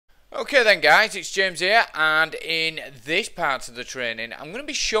Okay then guys, it's James here, and in this part of the training I'm going to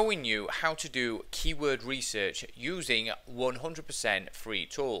be showing you how to do keyword research using 100% free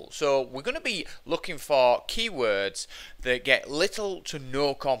tools. So we're going to be looking for keywords that get little to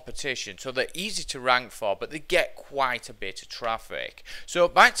no competition, so they're easy to rank for but they get quite a bit of traffic. So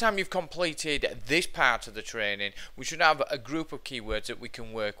by the time you've completed this part of the training, we should have a group of keywords that we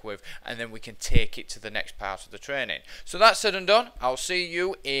can work with, and then we can take it to the next part of the training. So that's said and done, I'll see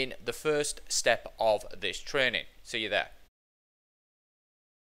you in the first step of this training. See you there.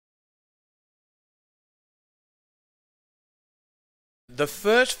 The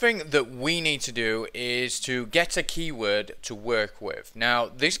first thing that we need to do is to get a keyword to work with. Now,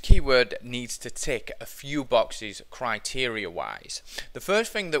 this keyword needs to tick a few boxes criteria wise. The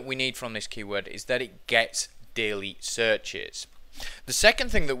first thing that we need from this keyword is that it gets daily searches. The second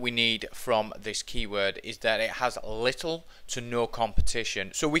thing that we need from this keyword is that it has little to no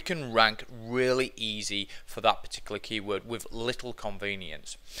competition, so we can rank really easy for that particular keyword with little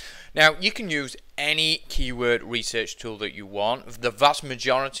convenience. Now, you can use any keyword research tool that you want. The vast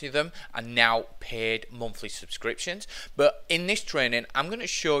majority of them are now paid monthly subscriptions, but in this training I'm going to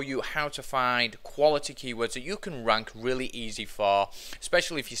show you how to find quality keywords that you can rank really easy for,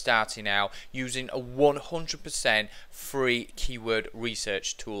 especially if you're starting out, using a 100% free keyword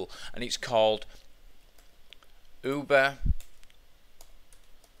research tool, and it's called Uber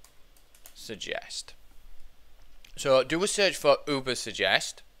Suggest. So do a search for Uber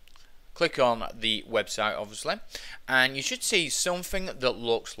Suggest. Click on the website obviously, and you should see something that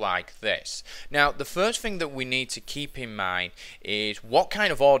looks like this. Now, the first thing that we need to keep in mind is what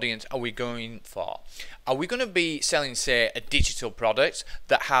kind of audience are we going for? Are we going to be selling, say, a digital product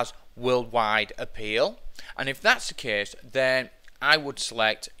that has worldwide appeal? And if that's the case, then I would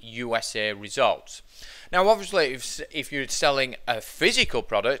select USA results. Now, obviously, if you're selling a physical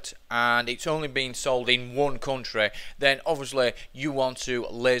product and it's only being sold in one country, then obviously you want to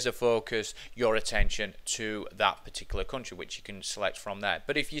laser focus your attention to that particular country, which you can select from there.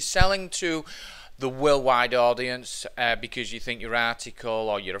 But if you're selling to the worldwide audience because you think your article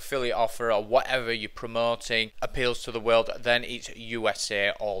or your affiliate offer or whatever you're promoting appeals to the world, then it's USA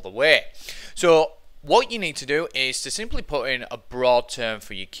all the way. So what you need to do is to simply put in a broad term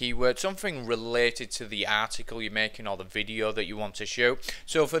for your keyword, something related to the article you're making or the video that you want to show.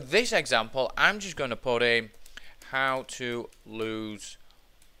 So for this example, I'm just going to put in how to lose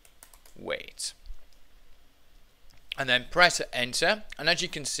weight, and then press enter, and as you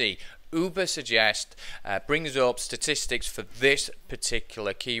can see, Uber Suggest brings up statistics for this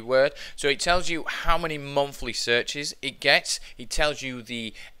particular keyword. So it tells you how many monthly searches it gets. It tells you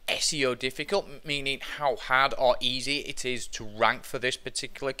the SEO difficult, meaning how hard or easy it is to rank for this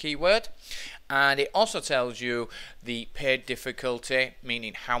particular keyword. And it also tells you the paid difficulty,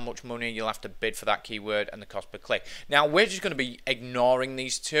 meaning how much money you'll have to bid for that keyword, and the cost per click. Now, we're just going to be ignoring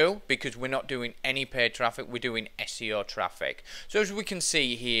these two because we're not doing any paid traffic, we're doing SEO traffic. So as we can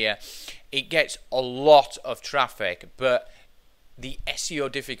see here, it gets a lot of traffic, but the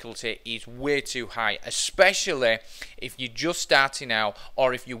SEO difficulty is way too high, especially if you're just starting out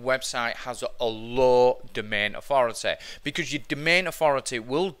or if your website has a low domain authority, because your domain authority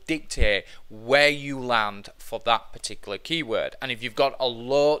will dictate where you land for that particular keyword. And if you've got a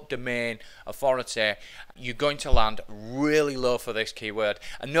low domain authority, you're going to land really low for this keyword.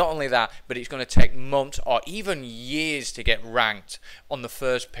 And not only that, but it's going to take months or even years to get ranked on the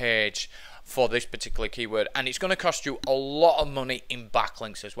first page for this particular keyword, and it's going to cost you a lot of money in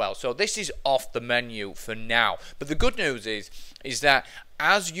backlinks as well. So this is off the menu for now. But the good news is that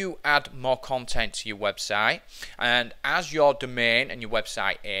as you add more content to your website, and as your domain and your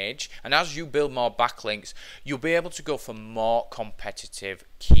website age, and as you build more backlinks, you'll be able to go for more competitive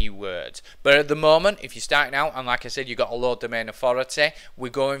keywords. But at the moment, if you're starting out, and like I said, you've got a low domain authority, we're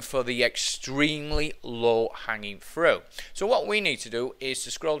going for the extremely low hanging fruit. So what we need to do is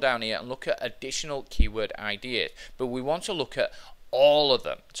to scroll down here and look at additional keyword ideas. But we want to look at all of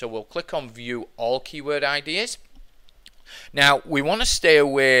them. So we'll click on view all keyword ideas. Now, we want to stay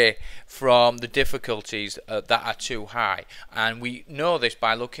away from the difficulties that are too high, and we know this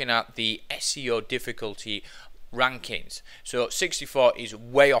by looking at the SEO difficulty rankings. So 64 is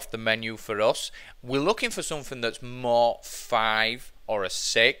way off the menu for us. We're looking for something that's more 5 or a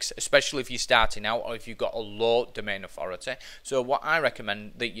 6, especially if you're starting out or if you've got a low domain authority. So what I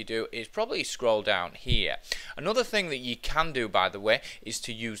recommend that you do is probably scroll down here. Another thing that you can do, by the way, is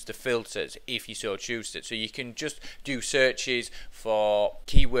to use the filters if you so choose it. So you can just do searches for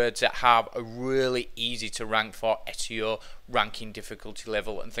keywords that have a really easy to rank for SEO ranking difficulty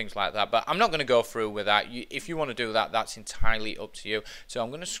level and things like that, but I'm not going to go through with that. If you want to do that, that's entirely up to you. So I'm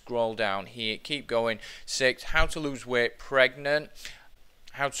going to scroll down here, keep going. 6, how to lose weight pregnant,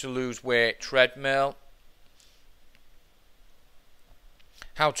 how to lose weight treadmill,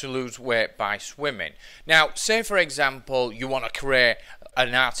 how to lose weight by swimming. Now, say for example you want to create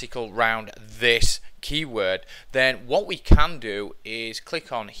an article around this keyword, then what we can do is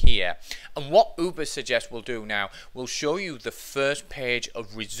click on here, and what Ubersuggest will do now will show you the first page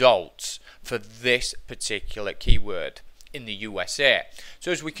of results for this particular keyword in the USA.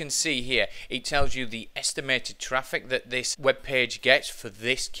 So as we can see here, it tells you the estimated traffic that this web page gets for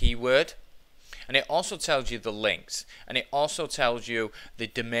this keyword, and it also tells you the links, and it also tells you the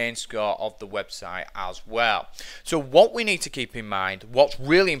domain score of the website as well. So what we need to keep in mind, what's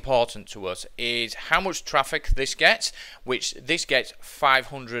really important to us, is how much traffic this gets, which this gets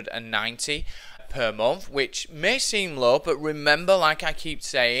 590 per month, which may seem low, but remember, like I keep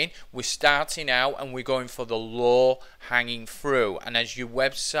saying, we're starting out and we're going for the low hanging fruit, and as your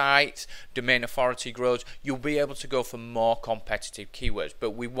website domain authority grows, you'll be able to go for more competitive keywords,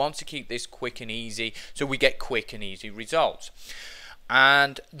 but we want to keep this quick and easy so we get quick and easy results.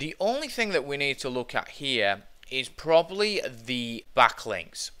 And the only thing that we need to look at here is probably the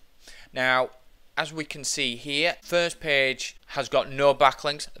backlinks. Now, as we can see here, first page has got no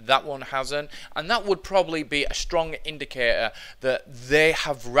backlinks, that one hasn't, and that would probably be a strong indicator that they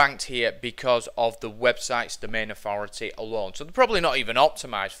have ranked here because of the website's domain authority alone. So they're probably not even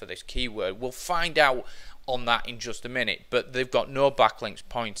optimized for this keyword. We'll find out on that in just a minute, but they've got no backlinks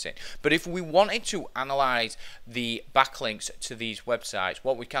pointing. But if we wanted to analyze the backlinks to these websites,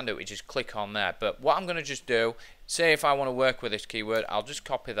 what we can do is just click on there. But what I'm going to just do, say if I want to work with this keyword, I'll just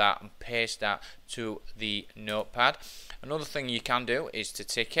copy that and paste that to the notepad. Another thing you can do is to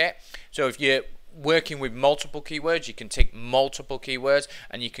tick it. So if you're working with multiple keywords, you can tick multiple keywords,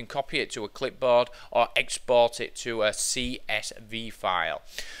 and you can copy it to a clipboard or export it to a CSV file.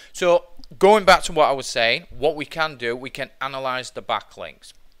 So going back to what I was saying, what we can do, we can analyze the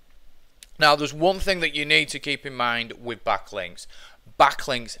backlinks. Now there's one thing that you need to keep in mind with backlinks.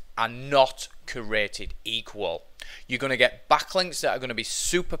 Backlinks are not curated equal. You're going to get backlinks that are going to be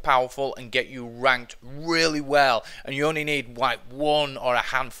super powerful and get you ranked really well, and you only need like one or a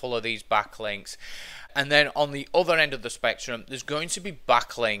handful of these backlinks. And then on the other end of the spectrum, there's going to be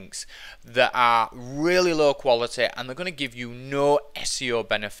backlinks that are really low quality, and they're going to give you no SEO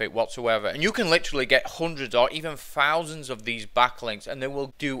benefit whatsoever. And you can literally get hundreds or even thousands of these backlinks, and they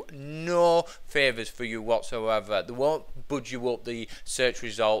will do no favors for you whatsoever. They won't budge you up the search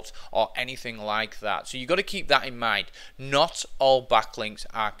results or anything like that. So you've got to keep that in mind. Not all backlinks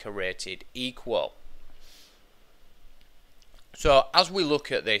are curated equal. So as we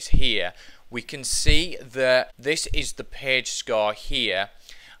look at this here, we can see that this is the page score here,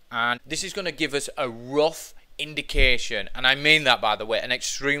 and this is going to give us a rough indication, and I mean that, by the way, an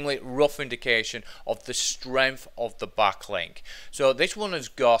extremely rough indication of the strength of the backlink. So this one has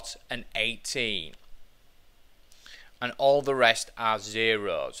got an 18, and all the rest are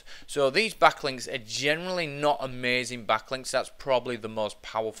zeros. So these backlinks are generally not amazing backlinks. That's probably the most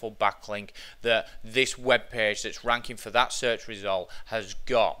powerful backlink that this web page that's ranking for that search result has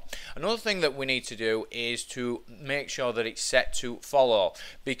got. Another thing that we need to do is to make sure that it's set to follow,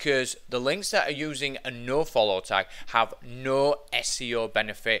 because the links that are using a no follow tag have no SEO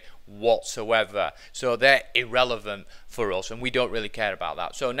benefit whatsoever, so they're irrelevant for us and we don't really care about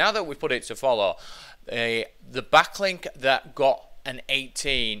that. So now that we put it to follow, the backlink that got an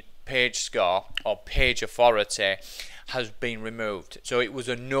 18 page score or page authority has been removed. So it was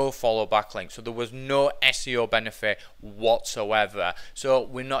a no follow backlink, so there was no SEO benefit whatsoever, so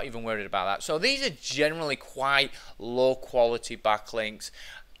we're not even worried about that. So these are generally quite low quality backlinks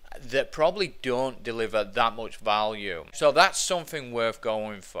that probably don't deliver that much value. So that's something worth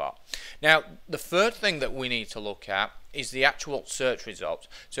going for. Now the third thing that we need to look at is the actual search results.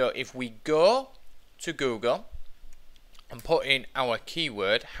 So if we go to Google and put in our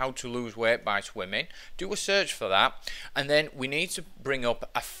keyword, how to lose weight by swimming, do a search for that, and then we need to bring up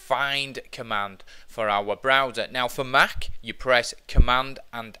a find command for our browser. Now for Mac, you press Command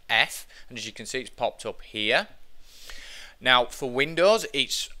and F, and as you can see, it's popped up here. Now for Windows,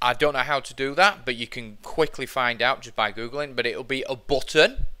 I don't know how to do that, but you can quickly find out just by Googling, but it'll be a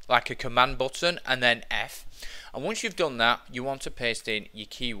button, like a command button, and then F. And once you've done that, you want to paste in your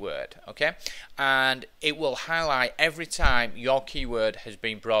keyword, okay? And it will highlight every time your keyword has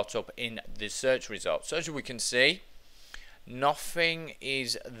been brought up in the search results. So as we can see, nothing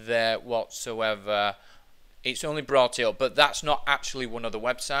is there whatsoever. It's only brought it up, but that's not actually one of the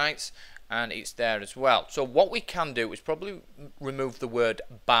websites, and it's there as well. So what we can do is probably remove the word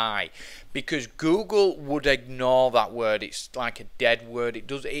by, because Google would ignore that word. It's like a dead word.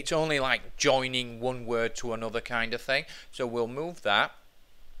 It's only like joining one word to another kind of thing. So we'll move that.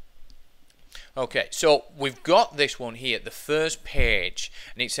 Okay, so we've got this one here, the first page,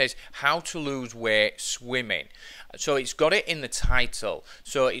 and it says how to lose weight swimming. So it's got it in the title.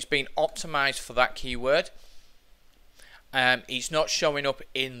 So it's been optimized for that keyword. It's not showing up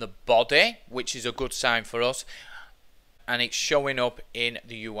in the body, which is a good sign for us, and it's showing up in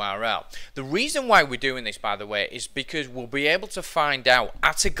the URL. The reason why we're doing this, by the way, is because we'll be able to find out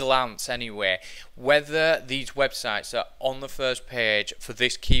at a glance anyway whether these websites that are on the first page for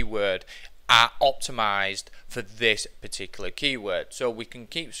this keyword are optimized for this particular keyword. So we can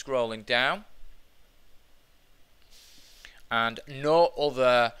keep scrolling down, and no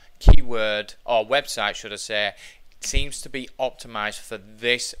other keyword or website, should I say, seems to be optimized for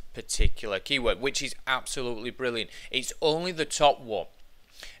this particular keyword, which is absolutely brilliant. It's only the top one.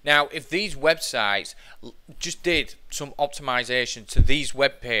 Now, if these websites just did some optimization to these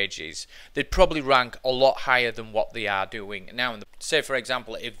web pages, they'd probably rank a lot higher than what they are doing now. Say, for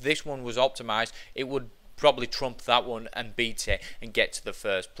example, if this one was optimized, it would probably trump that one and beat it and get to the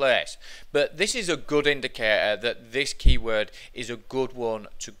first place. But this is a good indicator that this keyword is a good one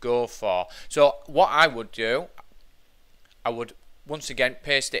to go for. So what I would do, I would once again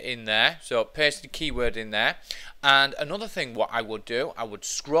paste it in there. So paste the keyword in there. And another thing what I would do, I would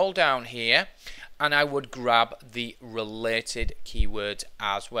scroll down here and I would grab the related keywords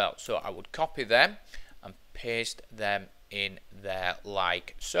as well. So I would copy them and paste them in there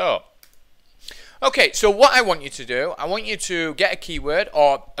like so. Okay, so what I want you to do, I want you to get a keyword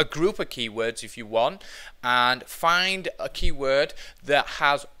or a group of keywords if you want, and find a keyword that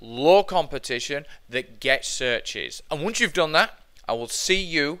has low competition that gets searches. And once you've done that, I will see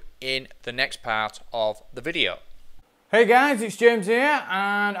you in the next part of the video. Hey guys, it's James here,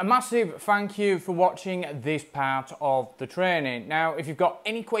 and a massive thank you for watching this part of the training. Now, if you've got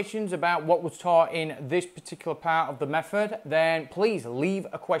any questions about what was taught in this particular part of the method, then please leave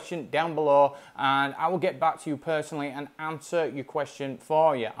a question down below and I will get back to you personally and answer your question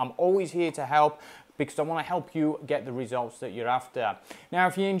for you. I'm always here to help, because I want to help you get the results that you're after. Now,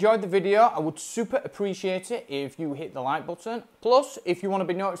 if you enjoyed the video, I would super appreciate it if you hit the like button. Plus, if you want to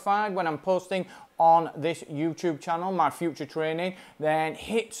be notified when I'm posting on this YouTube channel, my future training, then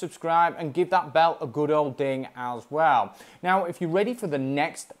hit subscribe and give that bell a good old ding as well. Now, if you're ready for the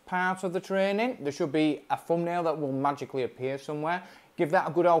next part of the training, there should be a thumbnail that will magically appear somewhere. Give that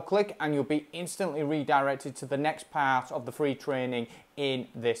a good old click and you'll be instantly redirected to the next part of the free training in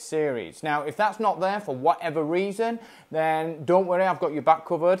this series. Now, if that's not there for whatever reason, then don't worry, I've got your back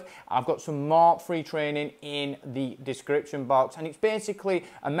covered. I've got some more free training in the description box, and it's basically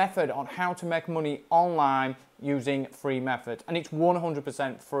a method on how to make money online using free methods, and it's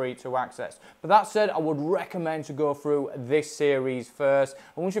 100% free to access. But that said, I would recommend to go through this series first,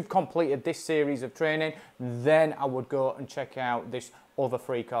 and once you've completed this series of training, then I would go and check out this other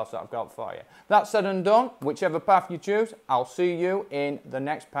free course that I've got for you. That said and done, whichever path you choose, I'll see you in the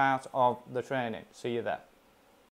next part of the training. See you there.